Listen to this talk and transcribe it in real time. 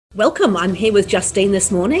Welcome. I'm here with Justine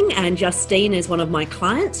this morning, and Justine is one of my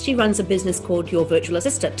clients. She runs a business called Your Virtual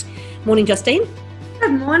Assistant. Morning, Justine.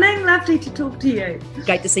 Good morning. Lovely to talk to you.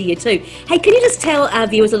 Great to see you too. Hey, can you just tell our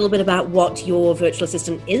viewers a little bit about what Your Virtual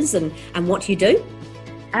Assistant is and what you do?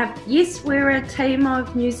 Yes, we're a team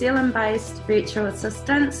of New Zealand-based virtual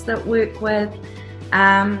assistants that work with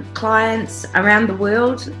clients around the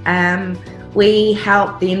world. We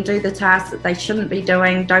help them do the tasks that they shouldn't be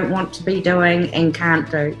doing, don't want to be doing, and can't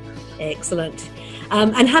do. Excellent.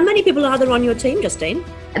 And how many people are there on your team, Justine?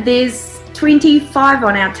 There's 25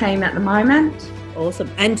 on our team at the moment. Awesome.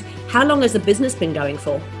 And how long has the business been going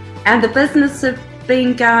for? And the business has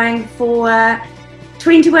been going for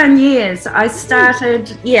 21 years. I started,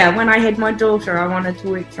 when I had my daughter, I wanted to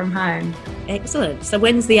work from home. Excellent. So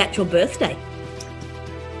when's the actual birthday?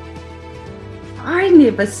 I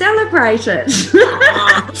never celebrate it.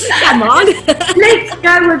 Come on. Let's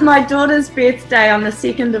go with my daughter's birthday on the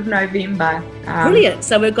 2nd of November. Brilliant.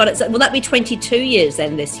 So we've got it. So will that be 22 years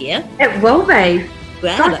then this year? It will be.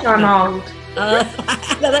 Wow, Gosh, I'm old.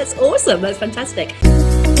 No, that's awesome. That's fantastic.